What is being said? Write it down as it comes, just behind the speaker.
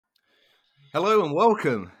Hello and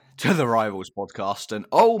welcome to the Rivals podcast. And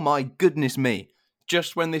oh my goodness me,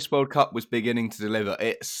 just when this World Cup was beginning to deliver,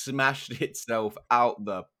 it smashed itself out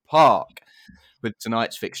the park with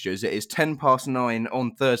tonight's fixtures. It is 9:10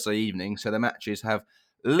 on Thursday evening, so the matches have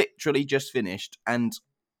literally just finished, and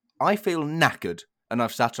I feel knackered, and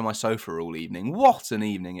I've sat on my sofa all evening. What an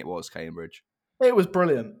evening it was, Cambridge. It was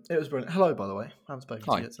brilliant. Hello, by the way. I haven't spoken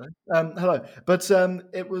to you yet today. Hello. But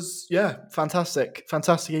it was, fantastic.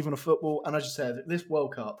 Fantastic even of football. And as you said, this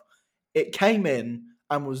World Cup, it came in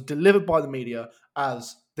and was delivered by the media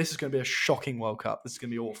as this is going to be a shocking World Cup. This is going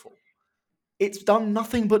to be awful. It's done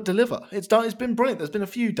nothing but deliver. It's been brilliant. There's been a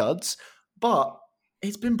few duds, but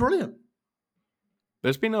it's been brilliant.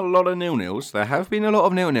 There's been a lot of nil-nils. There have been a lot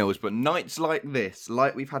of nil-nils, but nights like this,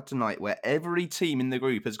 like we've had tonight, where every team in the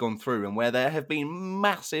group has gone through and where there have been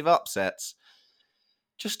massive upsets,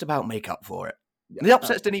 just about make up for it. Yeah. The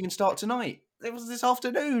upsets didn't even start tonight. It was this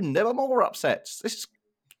afternoon. There were more upsets. This is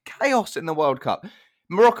chaos in the World Cup.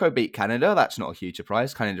 Morocco beat Canada. That's not a huge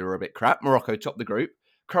surprise. Canada are a bit crap. Morocco topped the group.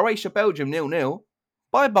 Croatia, Belgium, 0-0.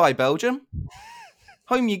 Bye-bye, Belgium.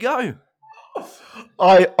 Home you go.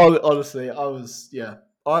 I honestly,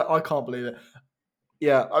 I can't believe it.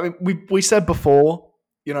 Yeah, I mean, we said before,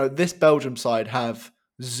 this Belgium side have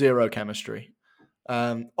zero chemistry.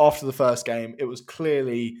 After the first game, it was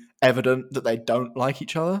clearly evident that they don't like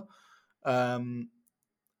each other. There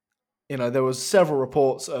was several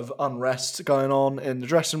reports of unrest going on in the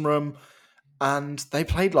dressing room, and they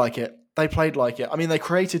played like it. I mean, they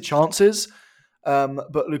created chances.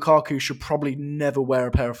 But Lukaku should probably never wear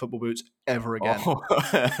a pair of football boots ever again. Oh.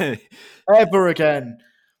 Ever again.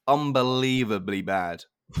 Unbelievably bad.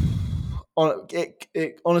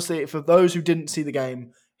 Honestly, for those who didn't see the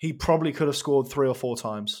game, he probably could have scored 3 or 4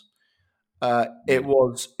 times. It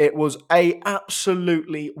was a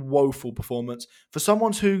absolutely woeful performance for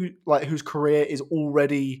someone whose career is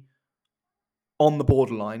already on the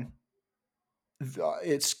borderline.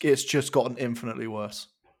 It's just gotten infinitely worse.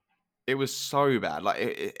 It was so bad.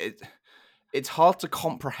 Like it's hard to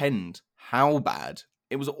comprehend how bad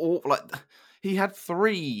it was. All like he had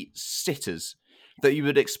 3 sitters that you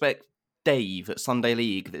would expect Dave at Sunday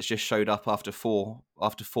League that's just showed up after four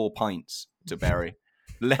pints to bury,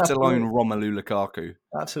 let alone Romelu Lukaku.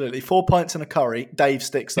 Absolutely, 4 pints and a curry. Dave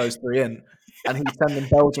sticks those 3 in, and he's sending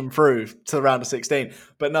Belgium through to the round of 16.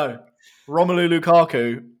 But no, Romelu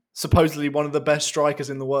Lukaku, supposedly one of the best strikers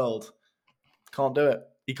in the world, can't do it.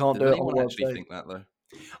 He can't do it. Anyone actually think that though?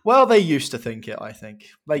 Well, they used to think it. I think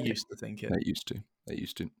they used to think it. They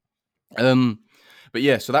used to. But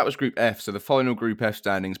yeah, so that was Group F. So the final Group F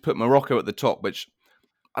standings put Morocco at the top, which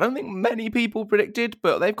I don't think many people predicted,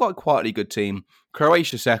 but they've got a quietly good team.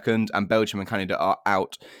 Croatia second, and Belgium and Canada are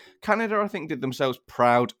out. Canada, I think, did themselves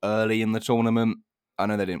proud early in the tournament. I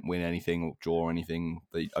know they didn't win anything or draw anything.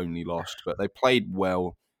 They only lost, but they played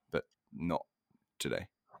well, but not today.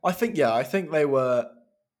 I think they were.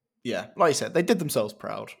 Yeah, like you said, they did themselves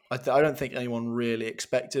proud. I don't think anyone really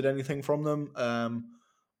expected anything from them.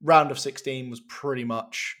 Round of 16 was pretty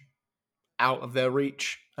much out of their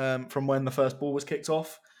reach from when the first ball was kicked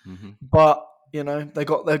off. Mm-hmm. But they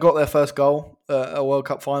got their first goal at World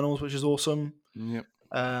Cup finals, which is awesome. Yep.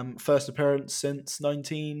 First appearance since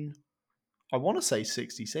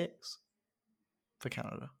 66 for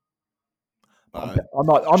Canada. I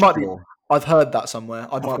might be. I've heard that somewhere.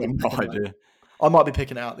 I might be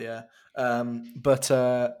picking it out the air.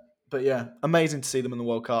 But yeah, amazing to see them in the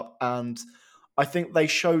World Cup, and I think they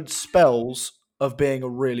showed spells of being a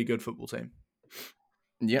really good football team.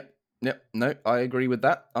 Yep. No, I agree with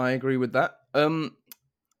that.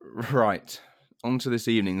 Right. On to this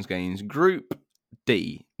evening's games. Group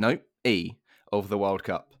E of the World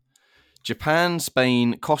Cup. Japan,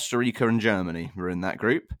 Spain, Costa Rica, and Germany were in that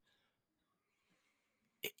group.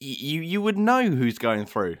 You would know who's going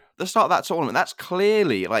through. The start of that tournament, that's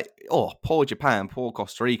clearly poor Japan, poor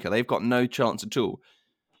Costa Rica. They've got no chance at all.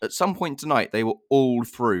 At some point tonight, they were all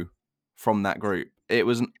through from that group. It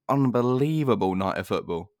was an unbelievable night of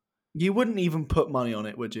football. You wouldn't even put money on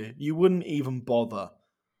it, would you? You wouldn't even bother.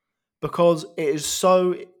 Because it is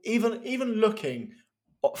so... Even looking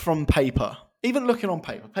from paper,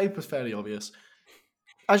 paper's fairly obvious.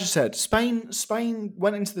 As you said, Spain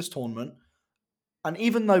went into this tournament, and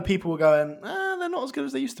even though people were going, they're not as good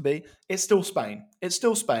as they used to be, it's still Spain.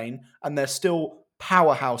 And they're still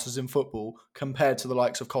powerhouses in football compared to the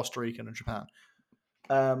likes of Costa Rica and Japan.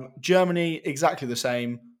 Germany, exactly the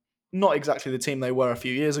same. Not exactly the team they were a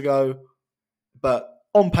few years ago, but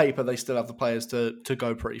on paper, they still have the players to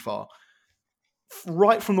go pretty far.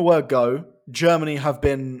 Right from the word go, Germany have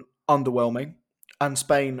been underwhelming, and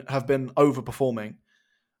Spain have been overperforming.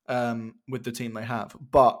 with the team they have.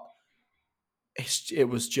 But it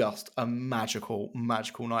was just a magical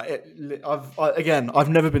night. I've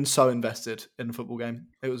never been so invested in a football game.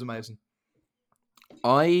 It was amazing.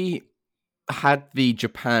 I had the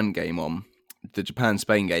Japan game on, the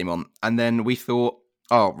Japan-Spain game on, and then we thought,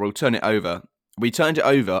 oh, we'll turn it over. We turned it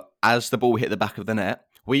over as the ball hit the back of the net.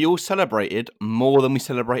 We all celebrated more than we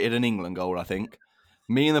celebrated an England goal, I think.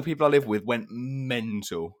 Me and the people I live with went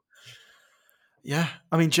mental. Yeah,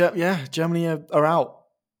 I mean, Germany are out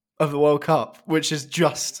of the World Cup, which is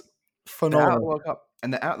just They're out of the phenomenal. World Cup,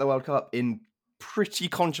 and they're out of the World Cup in pretty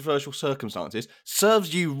controversial circumstances.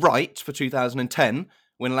 Serves you right for 2010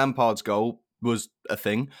 when Lampard's goal was a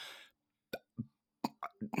thing.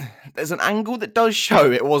 There's an angle that does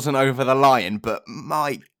show it wasn't over the line, but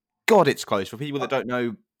my God, it's close. For people that don't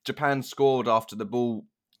know, Japan scored after the ball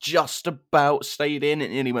just about stayed in.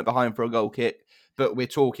 It nearly went behind for a goal kick, but we're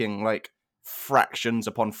talking like fractions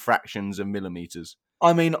upon fractions of millimeters.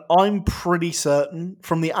 I mean, I'm pretty certain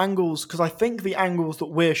from the angles, because I think the angles that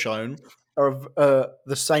we're shown are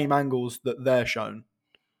the same angles that they're shown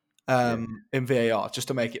in VAR, just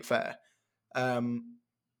to make it fair. And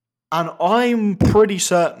I'm pretty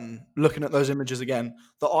certain, looking at those images again,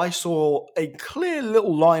 that I saw a clear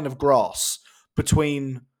little line of grass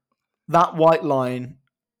between that white line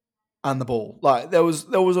and the ball. Like there was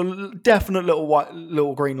a definite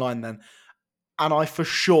little green line then, and I for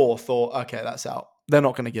sure thought, okay, that's out. They're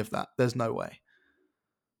not going to give that. There's no way.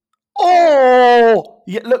 Oh,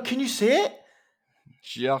 yeah! Look, can you see it?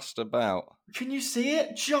 Just about. Can you see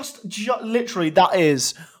it? Just literally, that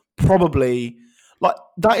is probably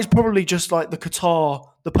just like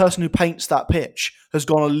the person who paints that pitch has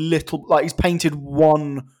gone a little, like he's painted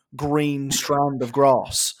one green strand of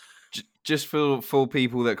grass. Just for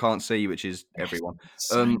people that can't see, which is everyone.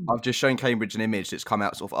 I've just shown Cambridge an image that's come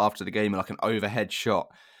out sort of after the game, like an overhead shot.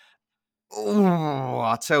 Oh,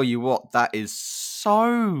 I tell you what, that is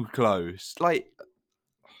so close. Like,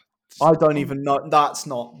 I don't even know.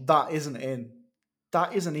 That isn't in.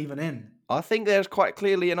 That isn't even in. I think there's quite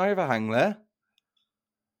clearly an overhang there.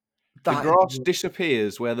 The grass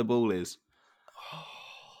disappears where the ball is.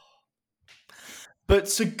 But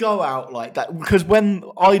to go out like that, because when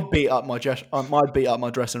I'd beat up my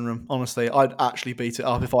dressing room, honestly, I'd actually beat it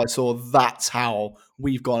up if I saw that's how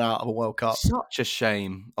we've gone out of a World Cup. Such a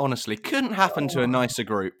shame, honestly. Couldn't happen to a nicer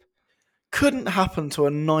group. Couldn't happen to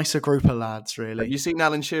a nicer group of lads, really. Have you seen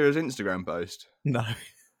Alan Shearer's Instagram post? No.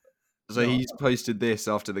 So he's posted this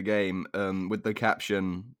after the game with the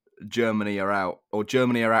caption, Germany are out, or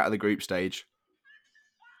Germany are out of the group stage.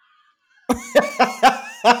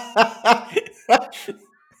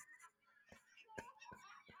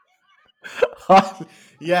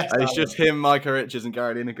 Yes, it's just him, Micah Richards, and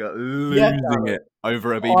Gary Lineker losing it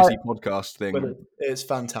over a BBC podcast thing. But it's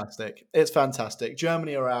fantastic. It's fantastic.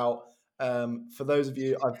 Germany are out. For those of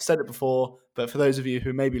you, I've said it before, but for those of you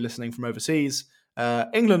who may be listening from overseas,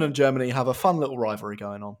 England and Germany have a fun little rivalry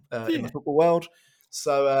going on in the football world.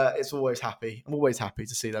 So it's always happy. I'm always happy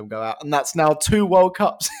to see them go out. And that's now 2 World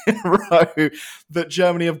Cups in a row that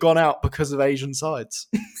Germany have gone out because of Asian sides.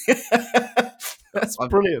 That's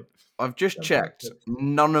brilliant. I've just checked.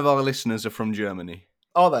 None of our listeners are from Germany.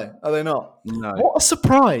 Are they? Are they not? No. What a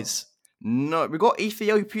surprise. No, we've got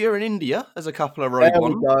Ethiopia and India as a couple of rogue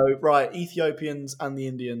ones. There we go. Right, Ethiopians and the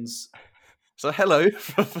Indians. So hello,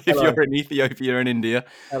 if you're in Ethiopia and India.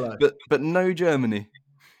 Hello. But no Germany.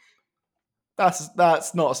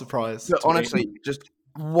 That's not a surprise. Honestly, just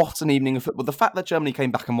what an evening of football. The fact that Germany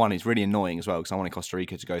came back and won is really annoying as well, because I wanted Costa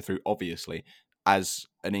Rica to go through, obviously, as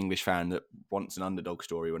an English fan that wants an underdog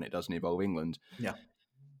story when it doesn't involve England. Yeah.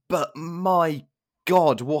 But my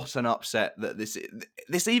God, what an upset that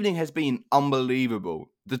this evening has been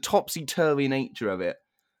unbelievable. The topsy-turvy nature of it.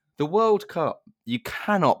 The World Cup, you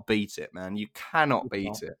cannot beat it, man. You cannot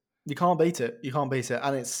beat it. You can't beat it. You can't beat it.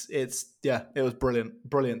 And it was brilliant.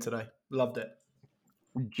 Brilliant today. Loved it.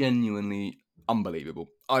 Genuinely unbelievable.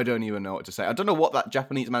 I don't even know what to say. I don't know what that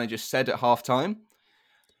Japanese manager said at halftime.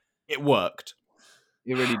 It worked.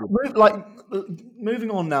 It really did.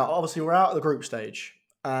 Moving on now, obviously we're out of the group stage.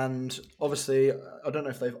 And obviously, I don't know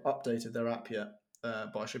if they've updated their app yet,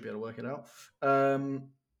 but I should be able to work it out.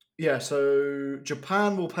 So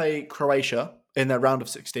Japan will play Croatia in their round of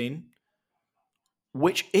 16,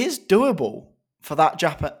 which is doable for that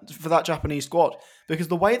Japanese squad, because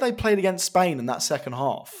the way they played against Spain in that second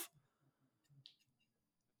half,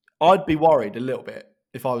 I'd be worried a little bit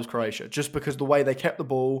if I was Croatia, just because the way they kept the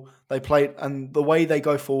ball, they played, and the way they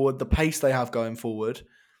go forward, the pace they have going forward.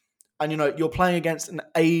 And, you're playing against an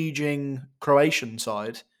aging Croatian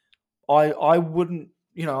side. I wouldn't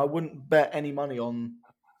bet any money on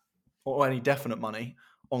or any definite money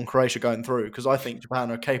on Croatia going through because I think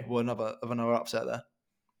Japan are capable of another upset there.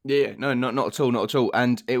 Yeah, no, not at all, not at all.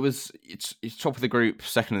 And it's top of the group,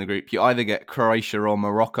 second in the group. You either get Croatia or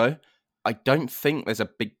Morocco. I don't think there's a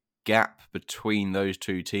big gap between those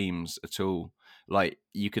two teams at all. Like,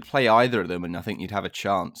 you could play either of them, and I think you'd have a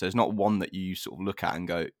chance. There's not one that you sort of look at and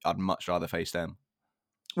go, "I'd much rather face them."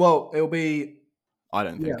 Well, it'll be I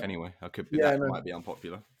don't think, yeah, anyway. I could be yeah, that no. might be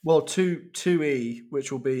unpopular. Well, two E,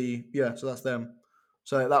 which will be so that's them.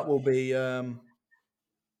 So that will be hang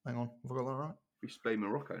on, have I got that right? We play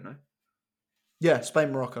Morocco, no? Yeah,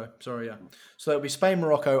 Spain, Morocco. Sorry, yeah. So it'll be Spain,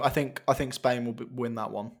 Morocco. I think Spain will win that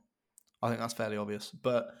one. I think that's fairly obvious.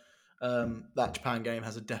 But that Japan game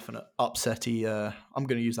has a definite upsetty. I'm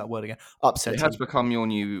going to use that word again. Upsetty. It has become your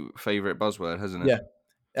new favourite buzzword, hasn't it? Yeah,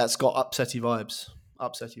 that's got upsetty vibes.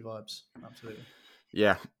 Upsetty vibes. Absolutely.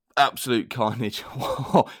 Yeah, absolute carnage.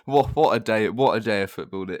 What a day! What a day of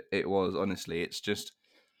football it was. Honestly, it's just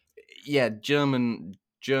German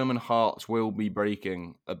hearts will be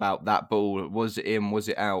breaking about that ball. Was it in? Was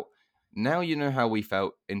it out? Now you know how we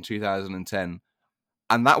felt in 2010,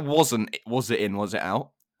 and that wasn't. Was it in? Was it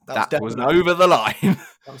out? That was over the line.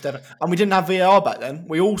 That was definitely, and we didn't have VAR back then.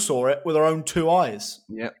 We all saw it with our own two eyes.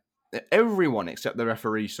 Yep, everyone except the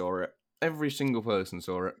referee saw it. Every single person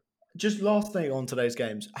saw it. Just last thing on today's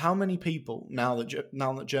games: how many people now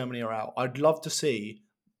that Germany are out? I'd love to see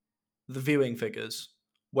the viewing figures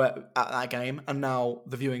at that game, and now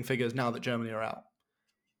the viewing figures now that Germany are out.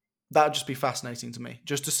 That would just be fascinating to me,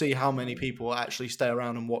 just to see how many people actually stay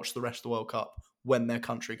around and watch the rest of the World Cup when their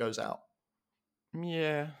country goes out.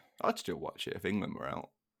 Yeah, I'd still watch it if England were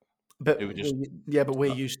out. But but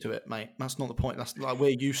we're used to it, mate. That's not the point. That's like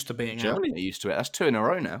we're used to being Germany out. are used to it. That's 2 in a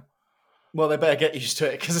row now. Well, they better get used to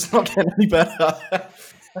it because it's not getting any better.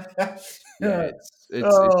 Yeah, it's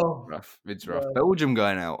rough. It's rough. Yeah. Belgium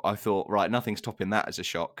going out, I thought, right, nothing's topping that as a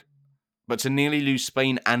shock. But to nearly lose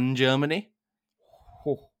Spain and Germany?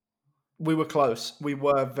 We were close. We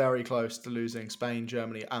were very close to losing Spain,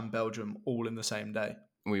 Germany, and Belgium all in the same day.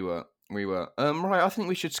 We were. Right, I think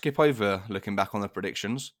we should skip over looking back on the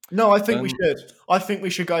predictions. No, I think we should. I think we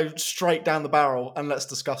should go straight down the barrel and let's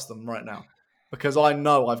discuss them right now. Because I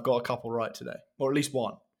know I've got a couple right today. Or at least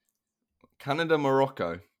one. Canada,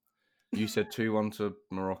 Morocco. You said 2-1 to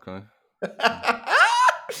Morocco. Is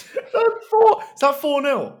that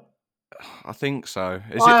 4-0? I think so.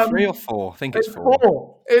 Is it 3 or 4? I think it's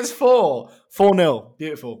 4. It's 4. 4-0.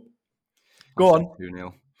 Beautiful. Go on.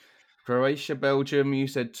 2-0. Croatia, Belgium. You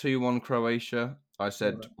said 2-1 Croatia. I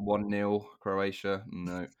said 1-0 Croatia.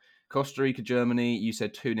 No. Costa Rica, Germany. You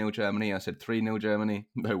said 2-0 Germany. I said 3-0 Germany.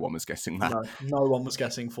 No one was guessing that. No one was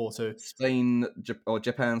guessing 4-2. Spain or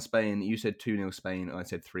Japan, Spain. You said 2-0 Spain. I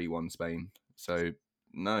said 3-1 Spain. So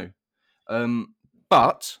no.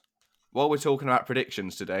 But while we're talking about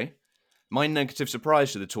predictions today, my negative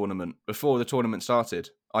surprise to the tournament before the tournament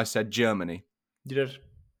started, I said Germany. You did.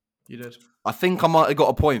 I think I might have got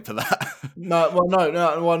a point for that. No.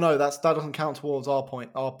 That doesn't count towards our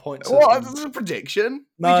point. Our point. What? That's a prediction.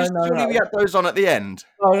 We had those on at the end.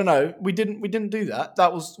 No. We didn't do that.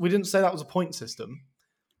 We didn't say that was a point system.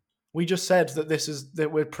 We just said that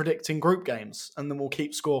we're predicting group games, and then we'll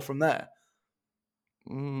keep score from there.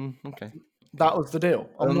 Okay. That was the deal.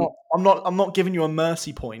 I'm not giving you a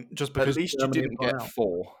mercy point just because. At least you didn't get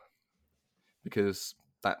 4, because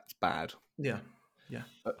that's bad. Yeah.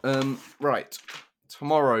 Right.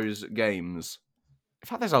 Tomorrow's games. In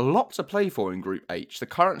fact, there's a lot to play for in Group H. The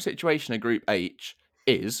current situation of Group H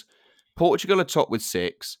is Portugal are top with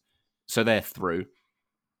 6, so they're through.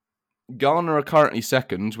 Ghana are currently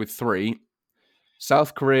second with 3.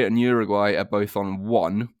 South Korea and Uruguay are both on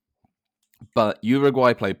 1. But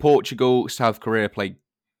Uruguay play Portugal, Uruguay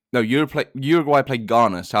play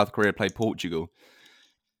Ghana, South Korea play Portugal.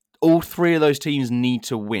 All 3 of those teams need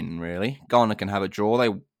to win, really. Ghana can have a draw.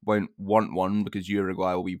 They won't want one because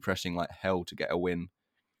Uruguay will be pressing like hell to get a win.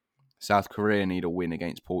 South Korea need a win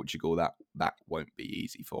against Portugal. That won't be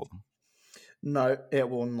easy for them. No, it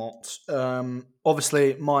will not.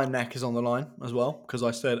 Obviously, my neck is on the line as well because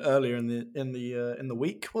I said earlier in the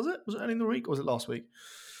week, was it early in the week or was it last week,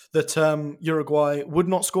 that Uruguay would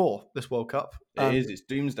not score this World Cup. It is. It's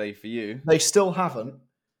doomsday for you. They still haven't.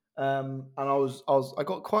 And I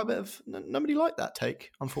got quite a bit of nobody liked that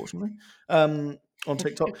take, unfortunately, on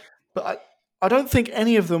TikTok. But I don't think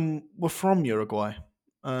any of them were from Uruguay.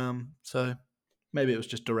 So maybe it was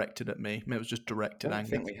just directed at me. Maybe it was just directed. I don't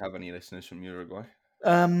think we have any listeners from Uruguay.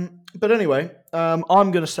 But anyway, I'm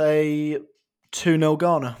going to say 2-0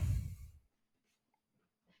 Ghana.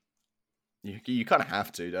 You kind of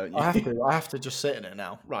have to, don't you? I have to just sit in it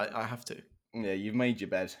now. Right, I have to. Yeah, you've made your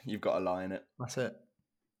bed. You've got to lie in it. That's it.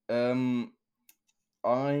 I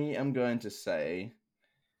am going to say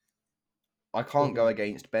I can't go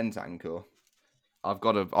against Bentancur. I've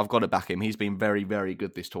got to back him. He's been very, very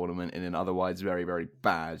good this tournament in an otherwise very, very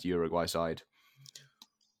bad Uruguay side.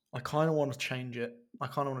 I kind of want to change it. I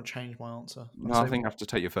kind of want to change my answer. No, I think I have to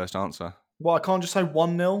take your first answer. Well, I can't just say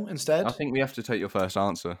 1-0 instead. I think we have to take your first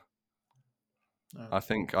answer. Oh. I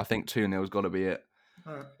think 2-0's got to be it.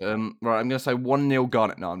 Right. Right, I'm going to say 1-0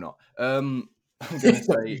 Garnet. No, I'm not. I'm going to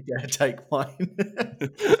say yeah, take mine.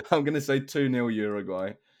 I'm going to say 2-0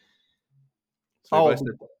 Uruguay. So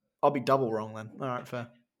I'll be double wrong then. All right, fair.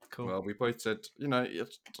 Cool. Well, we both said,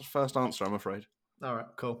 it's the first answer, I'm afraid. All right,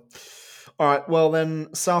 cool. All right, well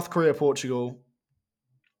then, South Korea, Portugal.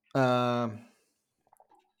 I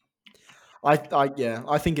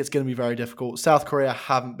think it's going to be very difficult. South Korea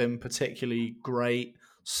haven't been particularly great.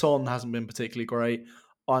 Son hasn't been particularly great.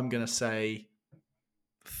 I'm going to say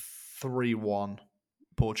 3-1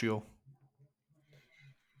 Portugal.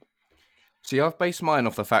 See, I've based mine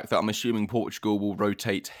off the fact that I'm assuming Portugal will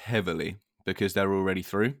rotate heavily because they're already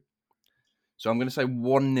through. So I'm going to say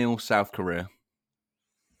 1-0 South Korea.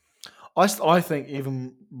 I think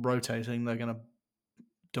even rotating, they're going to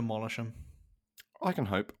demolish them. I can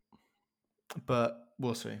hope. But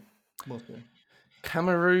we'll see.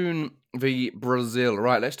 Cameroon v Brazil.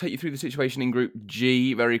 Right, let's take you through the situation in Group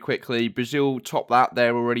G very quickly. Brazil top that.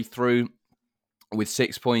 They're already through with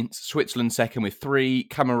 6 points. Switzerland second with 3.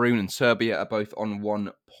 Cameroon and Serbia are both on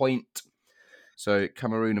 1 point. So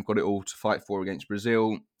Cameroon have got it all to fight for against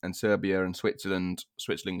Brazil, and Serbia and Switzerland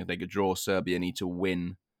can take a draw. Serbia need to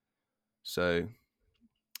win. So,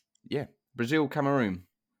 yeah, Brazil, Cameroon.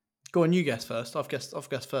 Go on, you guess first. I've guessed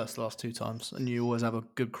first the last 2 times, and you always have a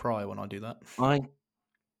good cry when I do that.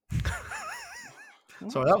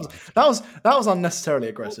 Sorry, that was unnecessarily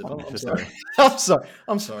aggressive.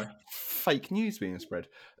 I'm sorry. Fake news being spread.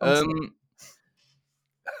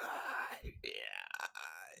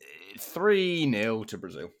 3-0 to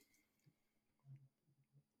Brazil.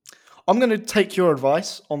 I'm going to take your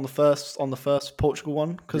advice on the first Portugal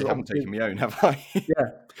one because I haven't taken my own, have I? Yeah.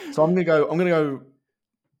 So I'm going to go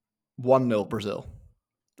 1-0 Brazil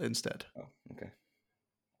instead. Oh, okay.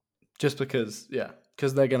 Just because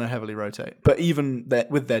they're going to heavily rotate. But even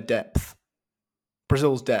with their depth,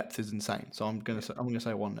 Brazil's depth is insane. So I'm going to say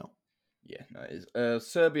 1-0. Yeah, no, it is.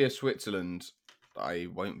 Serbia, Switzerland. I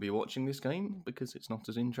won't be watching this game because it's not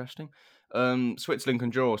as interesting. Switzerland can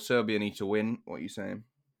draw. Serbia need to win. What are you saying?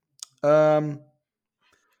 2-0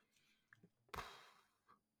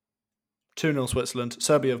 Switzerland.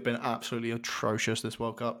 Serbia have been absolutely atrocious this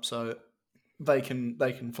World Cup, so they can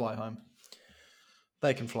fly home.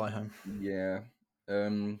 They can fly home. Yeah.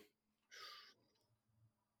 I'll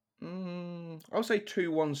say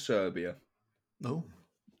 2-1 Serbia. Oh.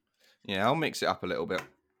 Yeah, I'll mix it up a little bit.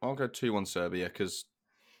 I'll go 2-1 Serbia because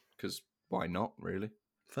why not, really?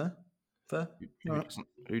 Fair.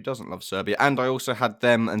 Who doesn't love Serbia? And I also had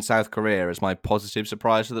them and South Korea as my positive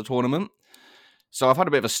surprise for the tournament. So I've had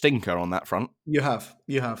a bit of a stinker on that front. You have.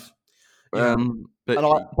 But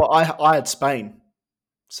I had Spain.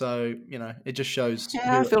 So, it just shows.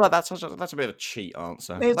 Yeah, I feel like that's a bit of a cheat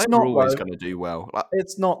answer. They were always going to do well.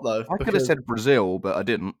 It's not, though. I could have said Brazil, but I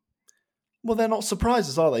didn't. Well, they're not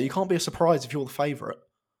surprises, are they? You can't be a surprise if you're the favourite.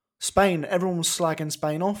 Spain, everyone was slagging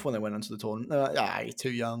Spain off when they went into the tournament. They're like, you're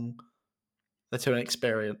too young. They're too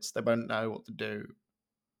inexperienced. They don't know what to do.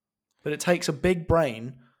 But it takes a big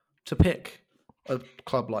brain to pick a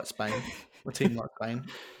club like Spain, a team like Spain,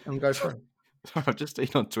 and go through. I've just seen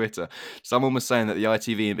on Twitter, someone was saying that the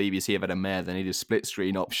ITV and BBC have had a mare, they need a split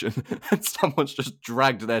screen option, and someone's just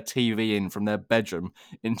dragged their TV in from their bedroom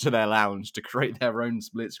into their lounge to create their own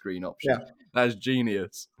split screen option. Yeah. That is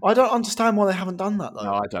genius. I don't understand why they haven't done that, though.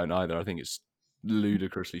 No, I don't either. I think it's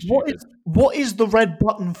ludicrously stupid. What is the red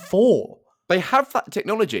button for? They have that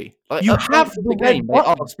technology. You have the game. They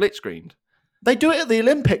are split screened. They do it at the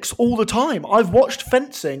Olympics all the time. I've watched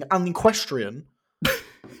fencing and equestrian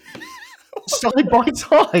side by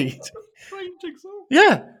side. Strange example.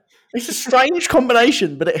 Yeah. It's a strange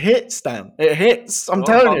combination, but it hits, Dan. It hits. I'm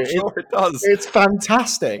telling you. I'm sure it does. It's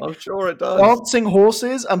fantastic. I'm sure it does. Dancing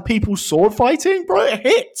horses and people sword fighting, bro, it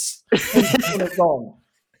hits. It's on.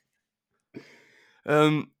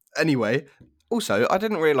 Anyway, also, I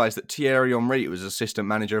didn't realise that Thierry Henry was assistant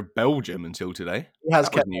manager of Belgium until today. He has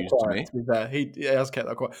kept news to me. To be fair. He has kept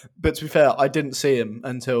that quiet. But to be fair, I didn't see him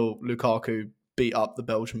until Lukaku beat up the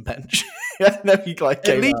Belgian bench. At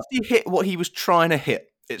least he hit what he was trying to hit.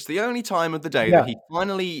 It's the only time of the day that he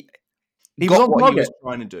finally got what he was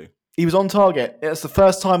trying to do. He was on target. It's the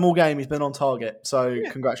first time all game he's been on target. So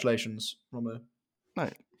Yeah. congratulations, Romelu. No,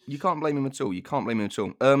 you can't blame him at all. You can't blame him at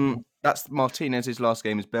all. That's Martinez's last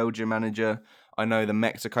game as Belgium manager. I know the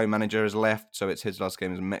Mexico manager has left, so it's his last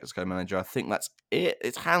game as Mexico manager. I think that's it.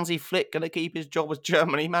 Is Hansi Flick going to keep his job as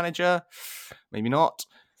Germany manager? Maybe not.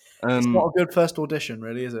 It's not a good first audition,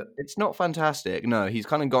 really, is it? It's not fantastic. No, he's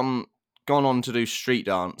kind of gone on to do street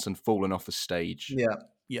dance and fallen off the stage. Yeah.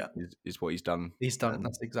 Is what he's done. He's done.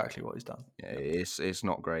 That's exactly what he's done. Yeah, it's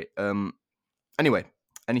not great. Anyway,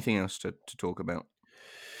 anything else to talk about?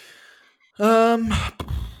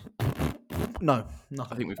 No,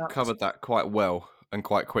 nothing. I think we've covered that quite well and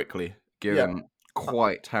quite quickly, given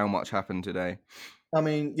quite how much happened today. I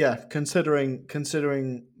mean, yeah, considering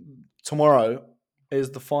tomorrow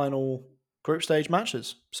is the final group stage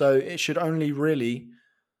matches, so it should only really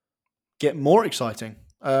get more exciting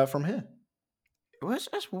from here. Well,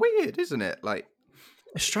 that's weird, isn't it? Like,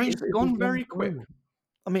 it's strange. It's gone very quick.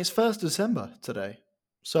 I mean, it's 1st December today,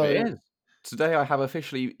 so it is. Today I have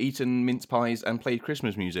officially eaten mince pies and played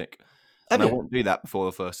Christmas music, and I won't do that before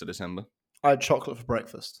the 1st of December. I had chocolate for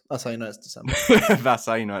breakfast. That's how you know it's December. That's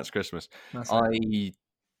how you know it's Christmas. I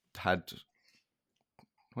had...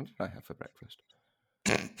 What did I have for breakfast?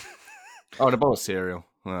 A bowl of cereal.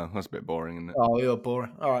 Well, that's a bit boring, isn't it? Oh, you're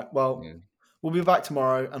boring. All right, well, we'll be back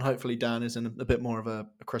tomorrow, and hopefully Dan is in a bit more of a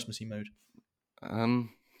Christmassy mood. Well,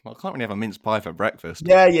 I can't really have a mince pie for breakfast.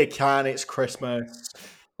 Yeah, you can. It's Christmas.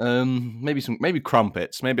 Maybe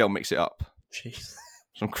crumpets. Maybe I'll mix it up. Jeez.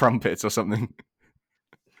 Some crumpets or something.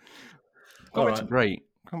 Crumpets are great.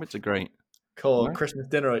 Crumpets are great. Cool. Right? Christmas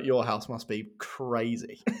dinner at your house must be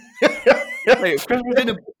crazy. Hey, Christmas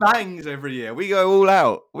dinner bangs every year. We go all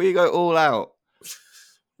out. What'd you got a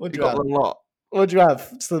lot. What'd you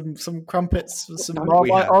have? Some crumpets, some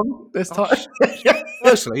Marmite on this time?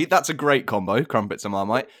 Firstly, that's a great combo, crumpets and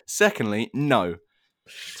Marmite. Secondly, no.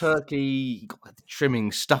 Turkey,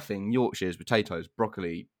 trimming, stuffing, Yorkshires, potatoes,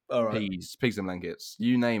 broccoli, peas, pigs and blankets.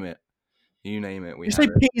 You name it. We you say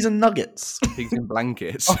peas and nuggets? Pigs and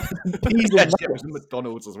blankets. Peas and nuggets.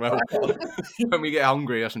 McDonald's as well. When we get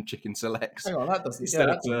hungry, have some chicken selects. Hang on, that doesn't instead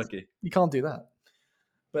of turkey. You can't do that.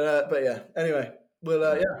 But yeah. Anyway,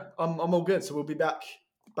 I'm all good. So we'll be back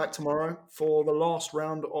tomorrow for the last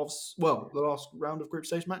round of group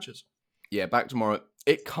stage matches. Yeah, back tomorrow.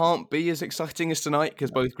 It can't be as exciting as tonight because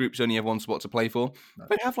both groups only have one spot to play for. No.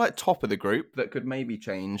 They have top of the group that could maybe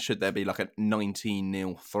change should there be a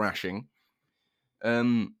 19-0 thrashing.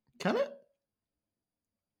 Can it?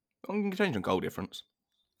 I can change on goal difference.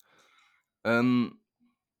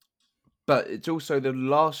 But it's also the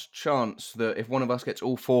last chance that if one of us gets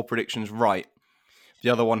all 4 predictions right, the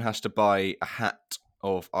other one has to buy a hat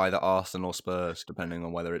of either Arsenal or Spurs, depending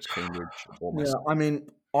on whether it's Cambridge or Messi. Yeah, I mean,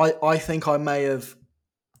 I think I may have...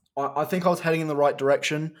 I think I was heading in the right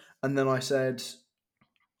direction, and then I said...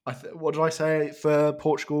 what did I say for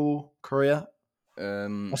Portugal, Korea?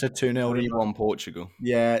 I said 2-0. 3-1 Portugal.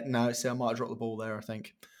 Yeah, no, see, I might have dropped the ball there, I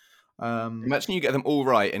think. Imagine you get them all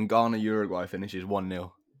right and Ghana, Uruguay finishes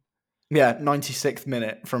 1-0. Yeah, 96th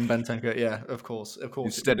minute from Bentenka. Yeah, of course.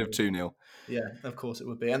 Instead of 2-0. Yeah, of course it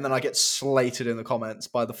would be. And then I get slated in the comments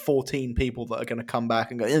by the 14 people that are going to come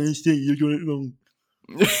back and go, you got it wrong.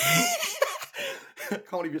 I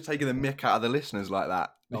can't believe you're taking the mick out of the listeners like that.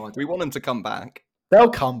 No, we want them to come back. They'll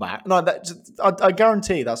come back. No, I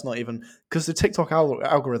guarantee that's not even because the TikTok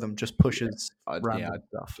algorithm just pushes random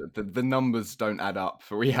stuff. The numbers don't add up.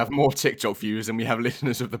 We have more TikTok views than we have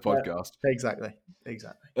listeners of the podcast. Yeah, exactly.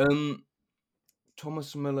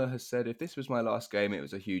 Thomas Muller has said, if this was my last game, it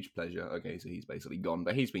was a huge pleasure. Okay, so he's basically gone,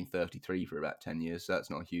 but he's been 33 for about 10 years, so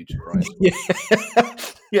that's not a huge surprise.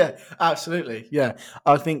 Yeah, absolutely. Yeah,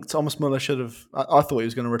 I think Thomas Muller should have. I thought he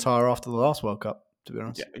was going to retire after the last World Cup, to be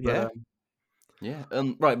honest. Yeah.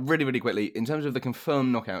 Right, really, really quickly. In terms of the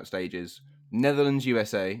confirmed knockout stages, Netherlands,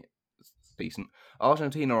 USA, decent.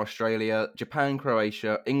 Argentina, Australia, Japan,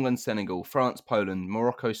 Croatia, England, Senegal, France, Poland,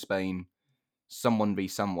 Morocco, Spain, someone v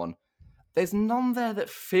someone. There's none there that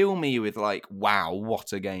fill me with wow,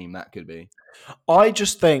 what a game that could be. I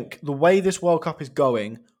just think the way this World Cup is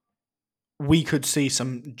going, we could see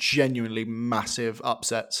some genuinely massive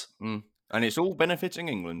upsets. And it's all benefiting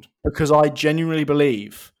England. Because I genuinely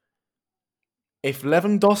believe if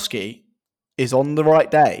Lewandowski is on the right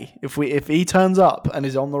day, if he turns up and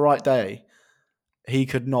is on the right day, he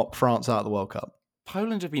could knock France out of the World Cup.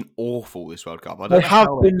 Poland have been awful this World Cup. They have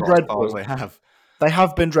been dreadful. They have. They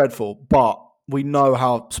have been dreadful, but we know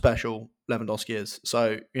how special Lewandowski is.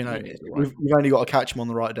 So, we've only got to catch him on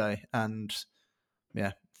the right day. And,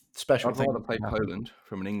 yeah, special I'd rather play Poland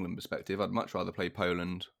from an England perspective. I'd much rather play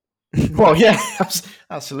Poland Well, yeah,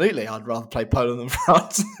 absolutely. I'd rather play Poland than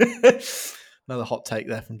France. Another hot take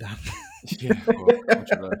there from Dan. Yeah, well,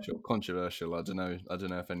 controversial. I don't know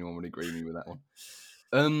if anyone would agree with me with that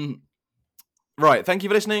one. Right. Thank you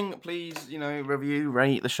for listening. Please, review,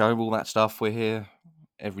 rate the show, all that stuff. We're here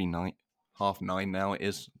every night, 9:30 now. It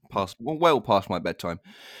is well past my bedtime.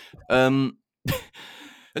 And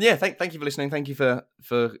yeah, thank you for listening. Thank you for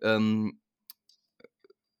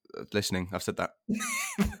listening. I've said that.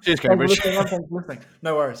 Cheers, Cambridge. Thanks for listening.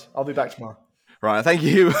 No worries. I'll be back tomorrow. Right. Thank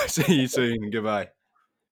you. See you soon. Goodbye.